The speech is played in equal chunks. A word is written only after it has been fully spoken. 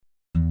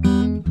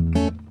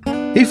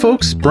Hey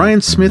folks, Brian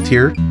Smith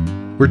here.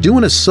 We're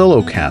doing a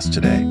solo cast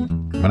today.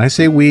 When I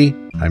say we,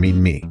 I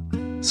mean me.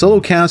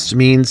 Solo cast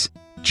means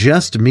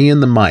just me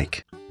and the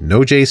mic.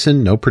 No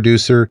Jason, no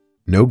producer,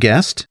 no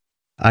guest.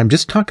 I'm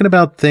just talking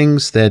about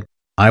things that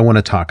I want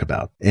to talk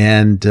about.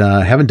 And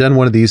I haven't done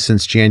one of these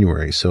since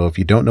January. So if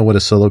you don't know what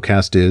a solo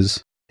cast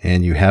is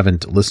and you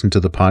haven't listened to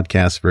the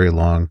podcast very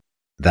long,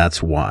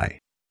 that's why.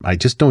 I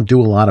just don't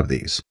do a lot of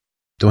these.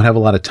 Don't have a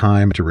lot of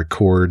time to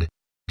record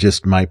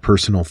just my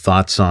personal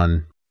thoughts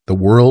on the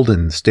world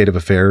and the state of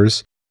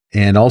affairs.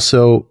 And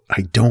also,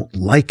 I don't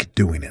like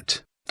doing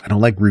it. I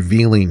don't like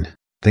revealing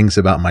things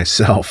about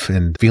myself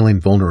and feeling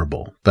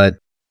vulnerable. But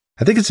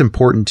I think it's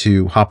important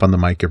to hop on the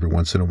mic every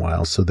once in a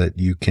while so that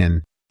you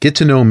can get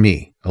to know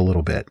me a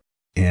little bit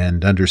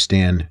and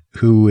understand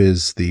who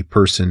is the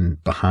person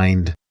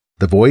behind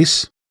the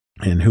voice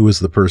and who is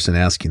the person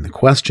asking the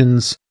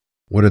questions.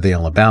 What are they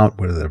all about?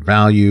 What are their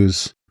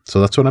values?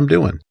 So that's what I'm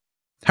doing.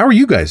 How are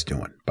you guys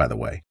doing, by the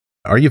way?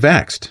 Are you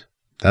vaxxed?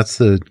 That's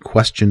the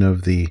question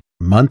of the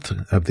month,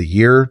 of the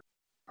year.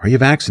 Are you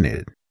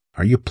vaccinated?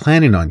 Are you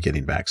planning on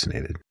getting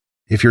vaccinated?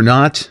 If you're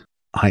not,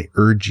 I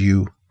urge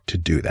you to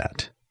do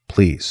that.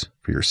 Please,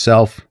 for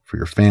yourself, for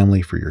your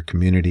family, for your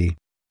community,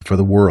 for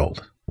the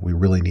world. We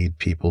really need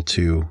people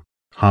to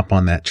hop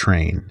on that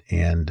train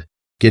and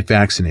get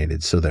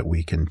vaccinated so that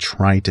we can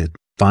try to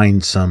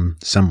find some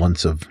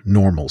semblance of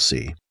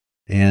normalcy.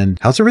 And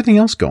how's everything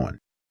else going,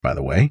 by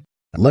the way?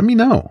 Let me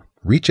know.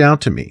 Reach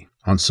out to me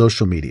on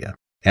social media.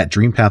 At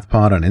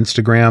DreamPathPod on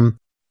Instagram,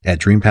 at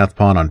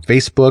DreamPathPod on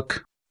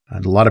Facebook.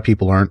 And a lot of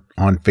people aren't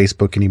on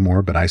Facebook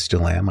anymore, but I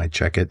still am. I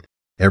check it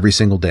every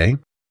single day.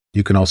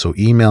 You can also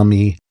email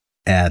me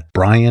at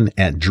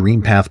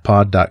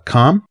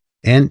brian@dreampathpod.com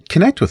and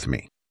connect with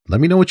me. Let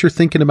me know what you're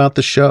thinking about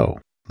the show.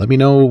 Let me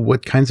know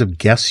what kinds of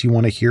guests you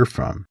want to hear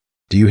from.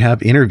 Do you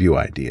have interview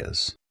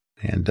ideas?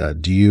 And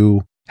do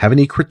you have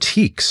any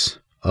critiques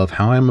of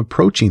how I'm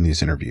approaching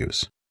these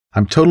interviews?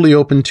 I'm totally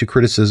open to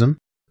criticism,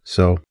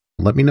 so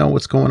let me know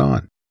what's going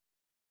on.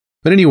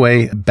 But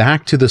anyway,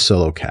 back to the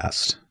solo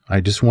cast. I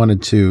just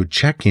wanted to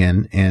check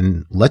in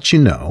and let you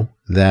know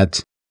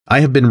that I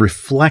have been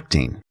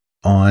reflecting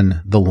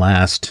on the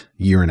last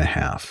year and a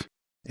half.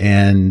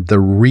 And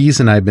the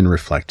reason I've been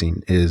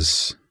reflecting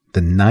is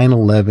the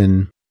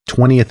 9/11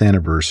 20th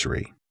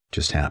anniversary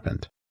just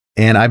happened.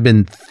 And I've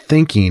been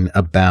thinking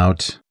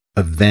about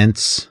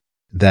events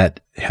that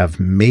have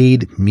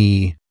made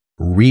me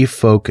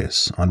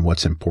refocus on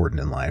what's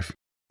important in life.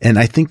 And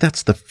I think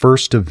that's the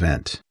first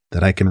event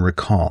that I can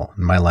recall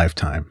in my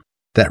lifetime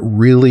that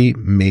really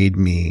made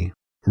me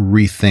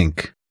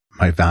rethink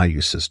my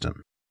value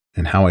system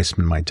and how I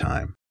spend my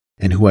time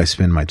and who I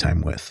spend my time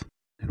with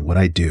and what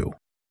I do.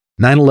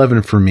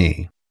 9/11 for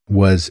me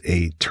was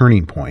a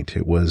turning point.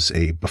 It was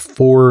a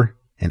before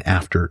and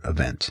after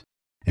event.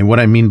 And what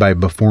I mean by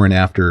before and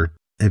after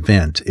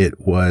event,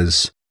 it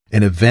was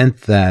an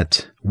event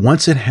that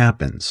once it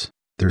happens,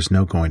 there's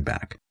no going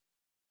back.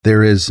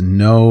 There is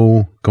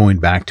no going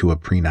back to a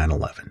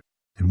pre-9/11.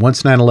 And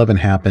once 9/11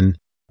 happened,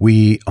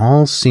 we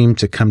all seemed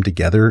to come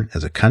together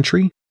as a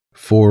country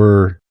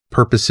for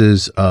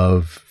purposes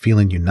of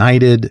feeling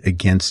united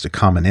against a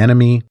common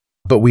enemy.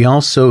 But we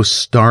also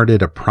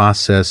started a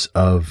process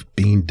of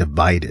being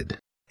divided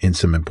in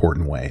some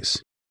important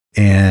ways.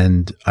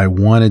 And I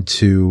wanted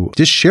to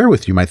just share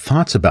with you my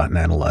thoughts about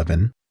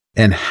 9/11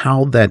 and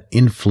how that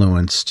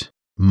influenced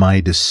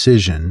my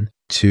decision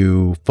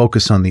to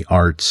focus on the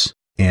arts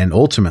and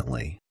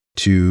ultimately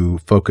to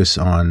focus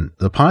on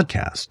the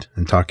podcast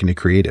and talking to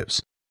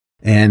creatives.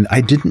 And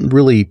I didn't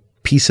really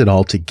piece it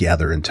all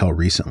together until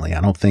recently.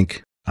 I don't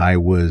think I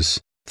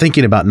was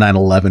thinking about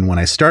 9/11 when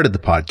I started the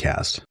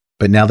podcast.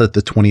 But now that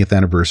the 20th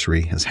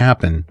anniversary has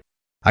happened,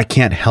 I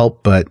can't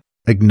help but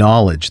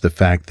acknowledge the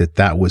fact that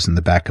that was in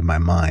the back of my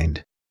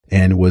mind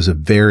and was a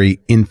very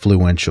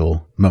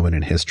influential moment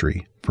in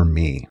history for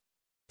me.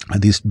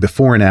 These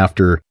before and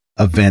after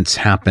events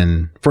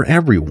happen for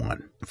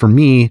everyone. For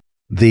me,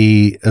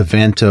 the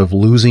event of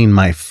losing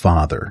my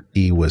father.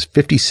 He was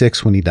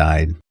 56 when he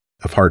died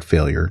of heart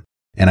failure.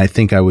 And I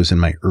think I was in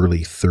my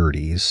early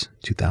 30s,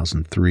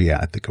 2003.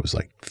 I think I was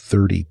like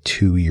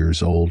 32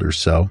 years old or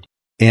so.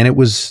 And it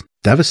was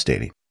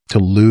devastating to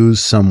lose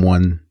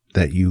someone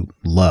that you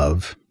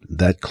love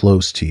that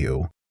close to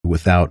you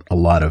without a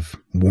lot of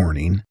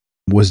warning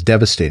was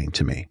devastating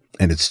to me.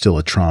 And it's still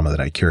a trauma that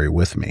I carry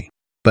with me.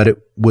 But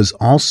it was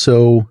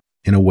also,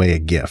 in a way, a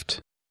gift.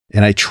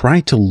 And I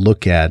try to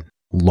look at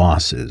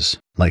losses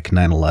like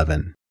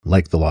 9/11,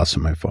 like the loss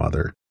of my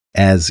father,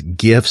 as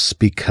gifts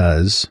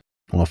because,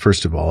 well,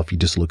 first of all, if you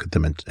just look at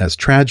them as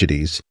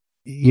tragedies,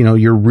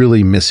 you're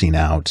really missing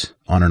out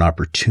on an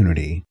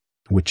opportunity,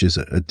 which is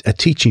a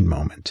teaching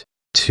moment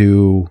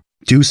to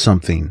do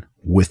something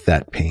with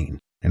that pain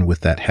and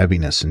with that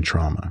heaviness and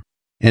trauma.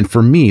 And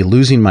for me,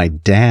 losing my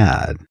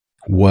dad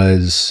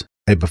was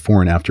a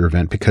before and after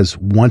event because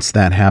once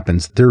that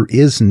happens, there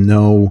is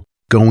no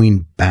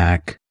going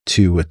back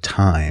to a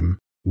time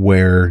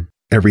where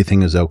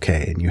everything is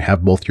okay and you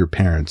have both your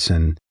parents.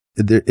 And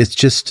it's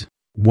just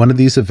one of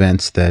these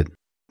events that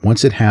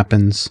Once it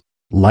happens,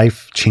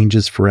 life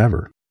changes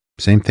forever.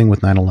 Same thing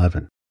with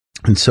 9/11.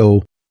 And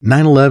so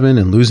 9/11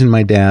 and losing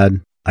my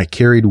dad, I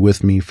carried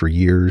with me for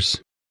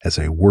years as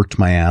I worked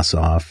my ass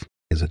off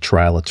as a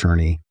trial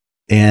attorney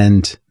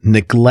and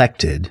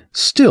neglected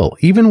still,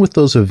 even with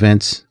those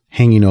events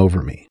hanging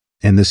over me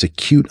and this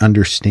acute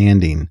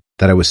understanding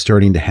that I was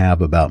starting to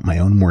have about my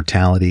own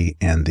mortality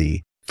and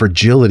the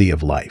fragility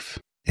of life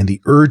and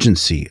the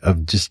urgency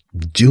of just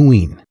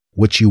doing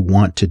what you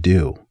want to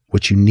do,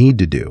 what you need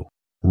to do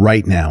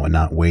right now and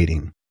not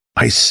waiting.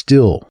 I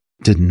still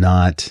did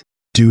not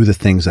do the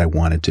things I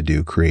wanted to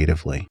do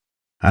creatively.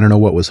 I don't know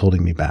what was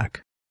holding me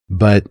back.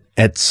 But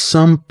at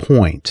some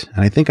point,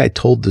 and I think I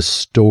told the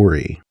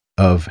story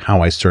of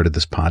how I started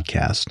this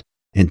podcast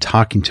in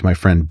talking to my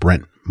friend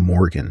Brent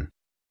Morgan,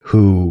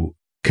 who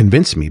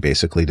convinced me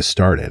basically to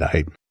start it.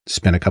 I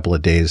spent a couple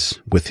of days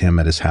with him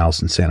at his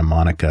house in Santa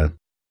Monica.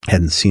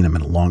 Hadn't seen him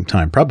in a long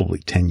time, probably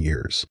 10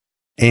 years.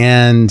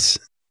 And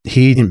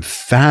he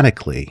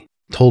emphatically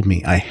told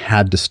me I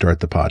had to start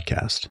the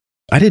podcast.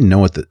 I didn't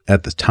know it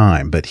at the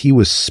time, but he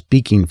was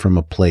speaking from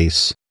a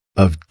place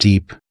of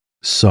deep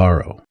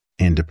sorrow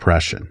and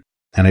depression.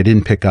 And I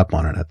didn't pick up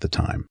on it at the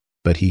time,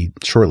 but he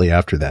shortly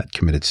after that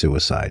committed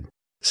suicide.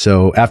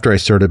 So after I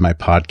started my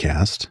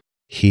podcast,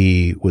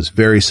 he was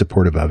very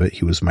supportive of it.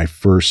 He was my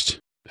first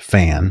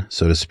fan,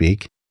 so to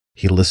speak.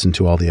 He listened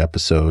to all the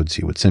episodes.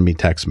 He would send me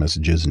text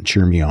messages and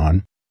cheer me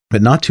on.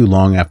 But not too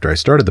long after I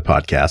started the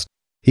podcast,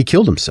 he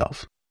killed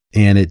himself.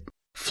 And it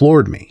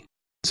floored me.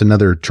 It's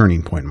another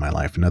turning point in my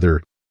life,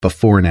 another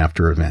before and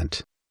after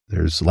event.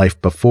 There's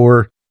life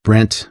before.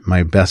 Brent,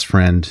 my best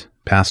friend,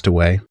 passed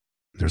away.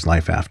 There's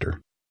life after.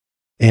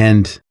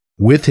 And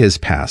with his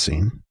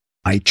passing,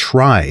 I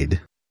tried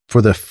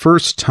for the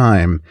first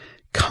time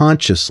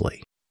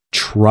consciously,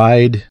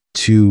 tried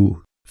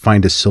to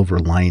find a silver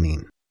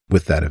lining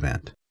with that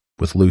event,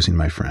 with losing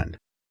my friend.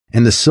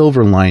 And the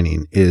silver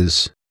lining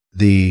is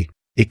the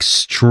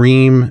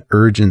extreme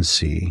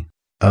urgency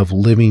of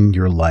living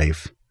your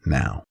life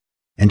now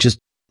and just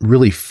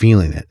really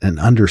feeling it and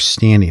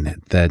understanding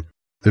it, that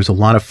there's a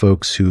lot of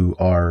folks who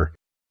are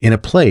in a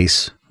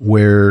place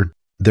where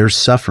they're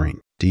suffering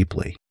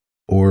deeply,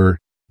 or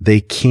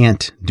they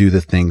can't do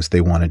the things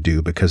they want to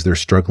do because they're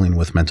struggling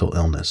with mental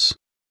illness.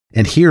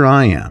 And here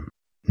I am,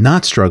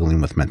 not struggling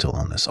with mental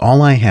illness.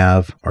 All I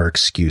have are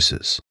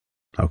excuses.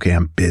 Okay,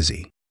 I'm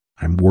busy.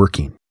 I'm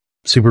working,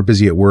 super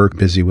busy at work,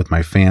 busy with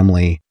my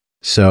family.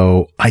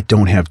 So I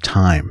don't have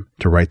time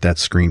to write that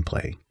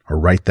screenplay or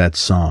write that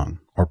song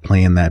or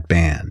play in that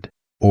band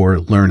or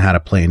learn how to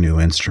play a new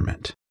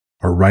instrument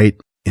or write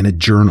in a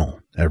journal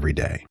every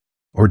day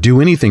or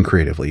do anything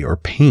creatively or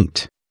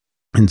paint.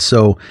 And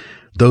so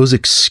those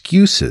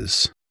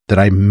excuses that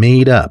I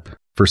made up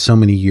for so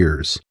many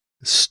years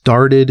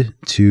started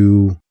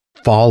to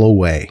fall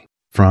away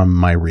from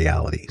my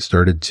reality,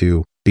 started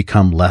to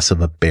become less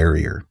of a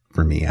barrier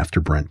for me after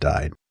Brent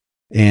died.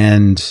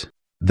 And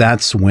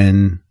that's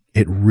when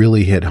it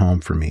really hit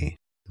home for me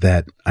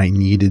that I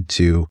needed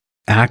to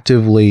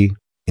actively,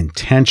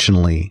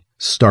 intentionally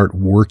start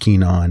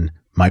working on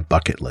my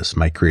bucket list,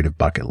 my creative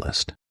bucket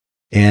list.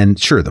 And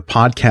sure, the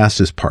podcast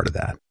is part of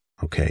that.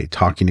 Okay,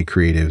 talking to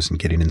creatives and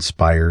getting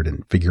inspired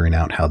and figuring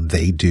out how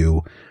they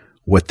do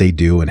what they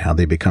do and how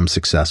they become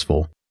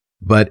successful.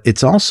 But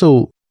it's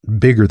also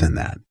bigger than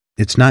that.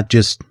 It's not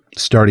just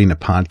starting a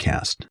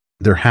podcast.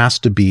 There has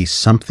to be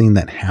something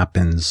that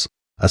happens,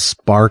 a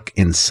spark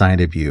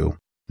inside of you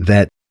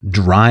that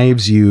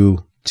drives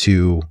you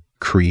to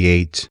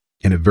create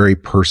in a very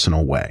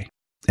personal way.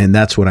 And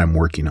that's what I'm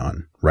working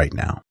on right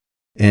now.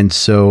 And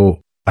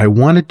so I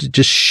wanted to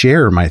just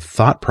share my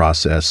thought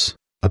process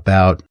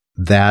about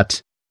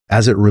that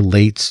as it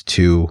relates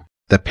to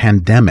the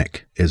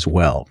pandemic as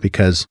well.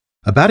 Because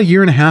about a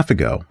year and a half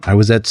ago, I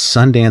was at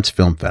Sundance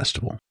Film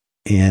Festival,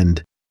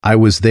 and I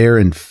was there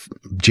in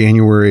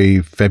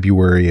January,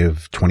 February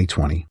of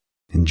 2020,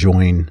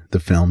 enjoying the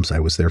films. I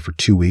was there for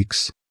 2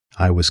 weeks.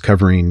 I was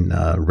covering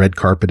red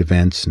carpet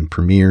events and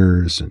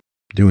premieres and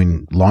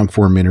doing long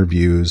form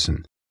interviews,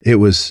 and it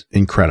was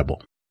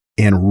incredible.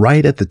 And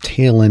right at the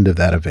tail end of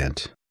that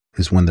event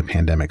is when the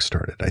pandemic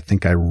started. I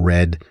think I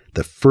read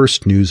the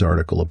first news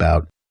article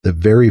about the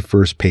very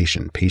first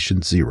patient,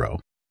 patient 0,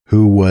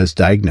 who was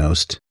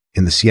diagnosed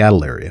in the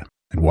Seattle area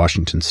in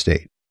Washington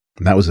State.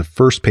 And that was the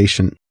first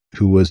patient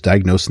who was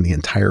diagnosed in the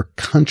entire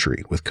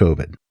country with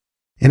COVID.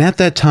 And at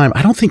that time,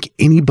 I don't think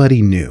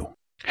anybody knew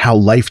how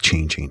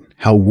life-changing,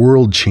 how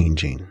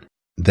world-changing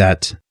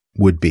that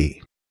would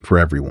be for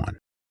everyone.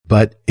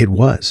 But it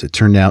was. It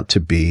turned out to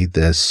be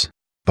this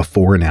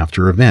before and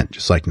after event,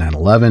 just like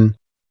 9/11,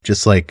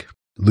 just like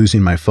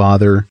losing my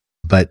father.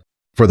 But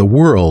for the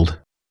world,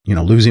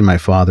 losing my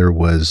father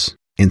was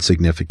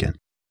insignificant.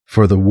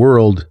 For the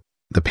world,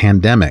 the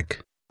pandemic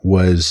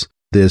was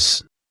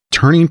this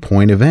turning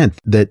point event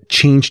that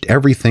changed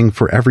everything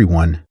for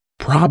everyone,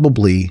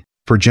 probably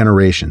for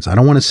generations. I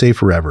don't want to say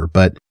forever,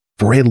 but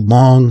for a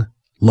long,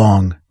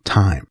 long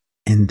time.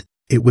 And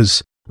it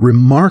was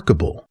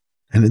remarkable.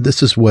 And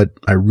this is what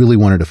I really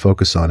wanted to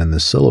focus on in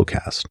this solo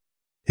cast.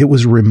 It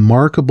was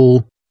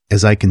remarkable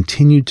as I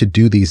continued to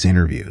do these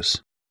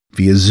interviews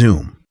via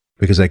Zoom,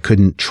 because I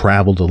couldn't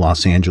travel to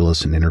Los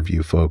Angeles and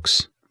interview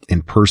folks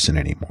in person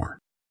anymore,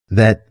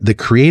 that the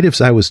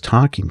creatives I was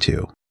talking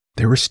to,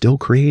 they were still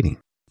creating,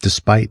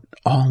 despite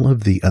all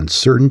of the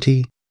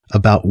uncertainty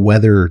about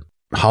whether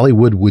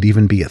Hollywood would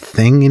even be a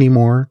thing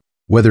anymore,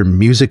 whether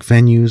music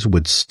venues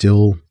would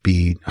still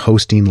be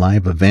hosting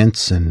live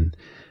events and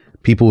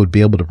people would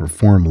be able to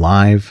perform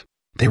live.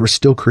 They were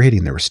still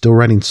creating, they were still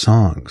writing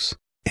songs,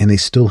 and they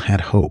still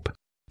had hope.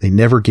 They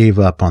never gave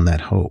up on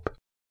that hope.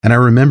 And I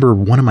remember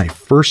one of my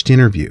first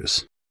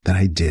interviews that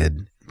I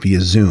did via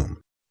Zoom.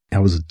 I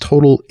was a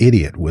total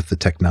idiot with the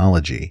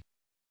technology.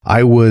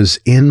 I was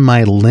in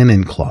my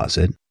linen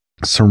closet,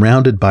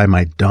 surrounded by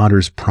my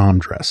daughter's prom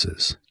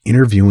dresses,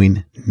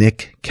 interviewing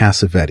Nick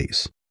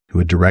Cassavetes, who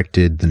had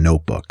directed The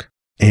Notebook.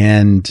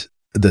 And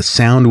the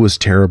sound was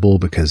terrible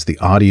because the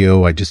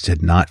audio I just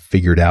had not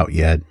figured out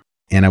yet.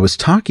 And I was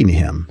talking to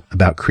him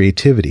about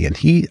creativity, and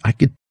I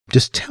could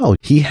just tell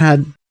he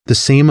had the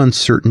same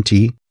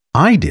uncertainty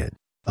I did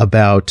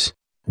about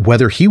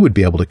whether he would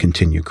be able to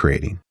continue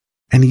creating.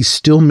 And he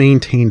still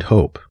maintained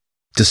hope,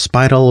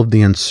 despite all of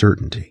the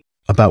uncertainty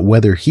about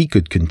whether he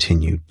could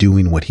continue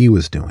doing what he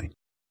was doing,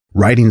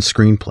 writing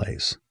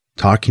screenplays,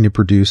 talking to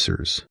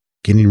producers,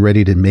 getting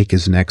ready to make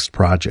his next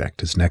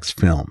project, his next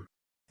film.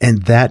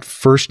 And that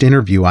first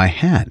interview I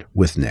had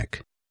with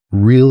Nick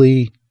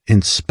really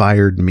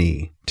inspired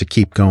me to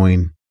keep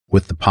going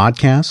with the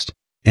podcast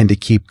and to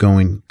keep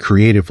going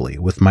creatively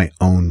with my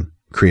own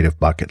creative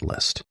bucket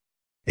list.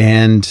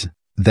 And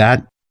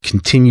that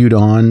continued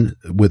on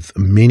with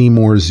many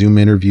more Zoom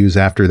interviews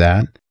after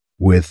that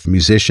with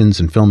musicians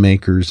and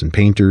filmmakers and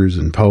painters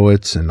and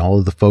poets and all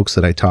of the folks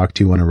that I talk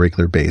to on a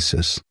regular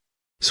basis.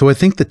 So I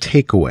think the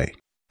takeaway,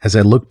 as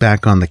I look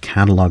back on the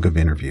catalog of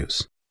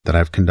interviews that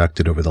I've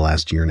conducted over the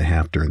last year and a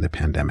half during the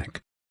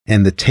pandemic,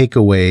 and the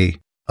takeaway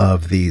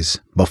of these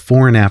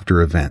before and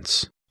after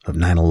events of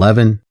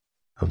 9/11,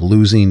 of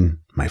losing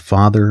my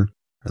father,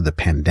 of the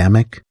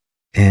pandemic,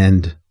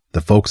 and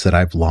the folks that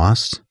I've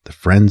lost, the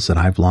friends that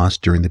I've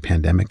lost during the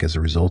pandemic as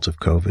a result of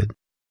COVID,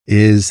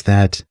 is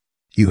that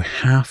you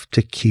have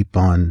to keep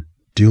on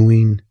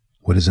doing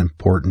what is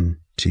important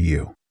to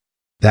you.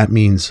 That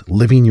means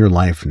living your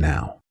life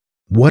now.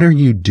 What are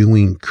you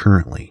doing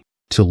currently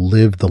to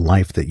live the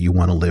life that you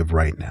want to live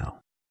right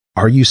now?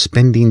 Are you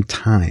spending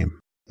time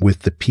with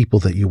the people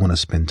that you want to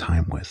spend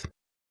time with?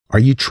 Are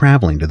you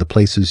traveling to the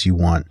places you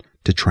want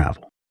to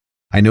travel?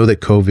 I know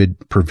that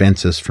COVID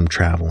prevents us from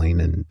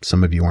traveling, and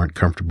some of you aren't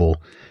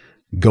comfortable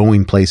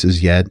going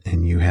places yet,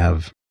 and you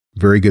have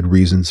very good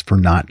reasons for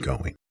not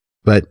going.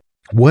 But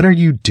what are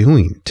you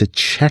doing to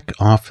check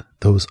off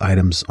those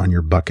items on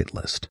your bucket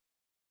list?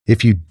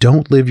 If you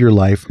don't live your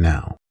life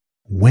now,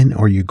 when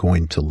are you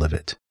going to live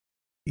it?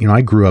 You know,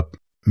 I grew up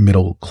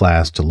middle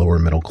class to lower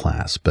middle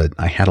class, but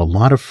I had a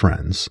lot of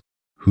friends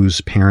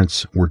whose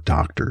parents were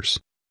doctors.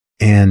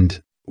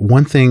 And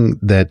one thing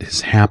that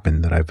has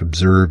happened that I've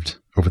observed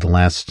over the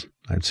last,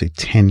 I'd say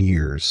 10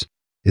 years,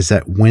 is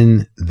that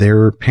when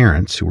their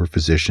parents, who were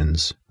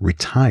physicians,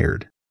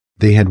 retired,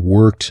 they had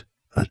worked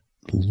a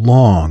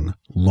long,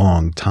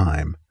 long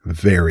time,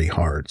 very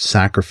hard,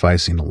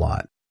 sacrificing a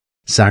lot,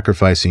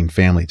 sacrificing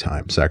family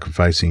time,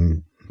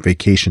 sacrificing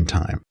vacation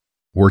time,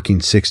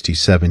 working 60,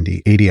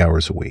 70, 80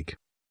 hours a week,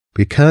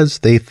 because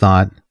they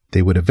thought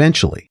they would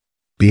eventually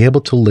be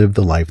able to live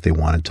the life they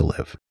wanted to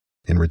live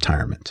in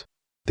retirement.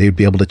 They would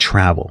be able to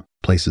travel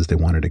places they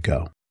wanted to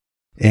go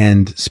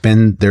and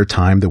spend their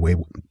time the way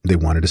they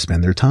wanted to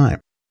spend their time.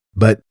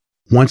 But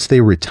once they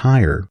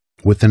retire,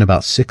 within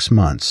about 6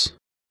 months,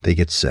 they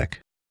get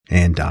sick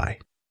and die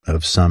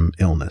of some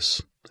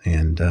illness.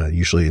 And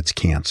usually it's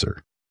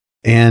cancer.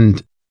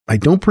 And I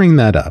don't bring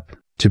that up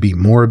to be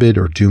morbid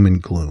or doom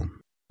and gloom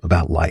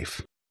about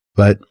life,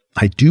 but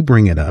I do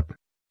bring it up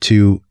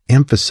to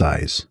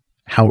emphasize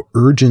how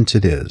urgent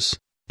it is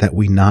that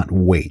we not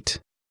wait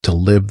to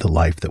live the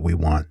life that we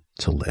want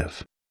to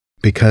live.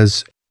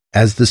 Because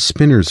as the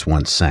Spinners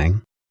once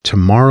sang,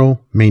 tomorrow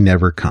may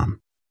never come.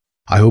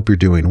 I hope you're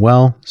doing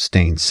well,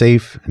 staying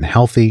safe and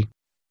healthy.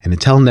 And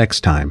until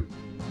next time,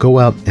 go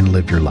out and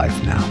live your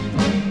life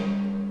now.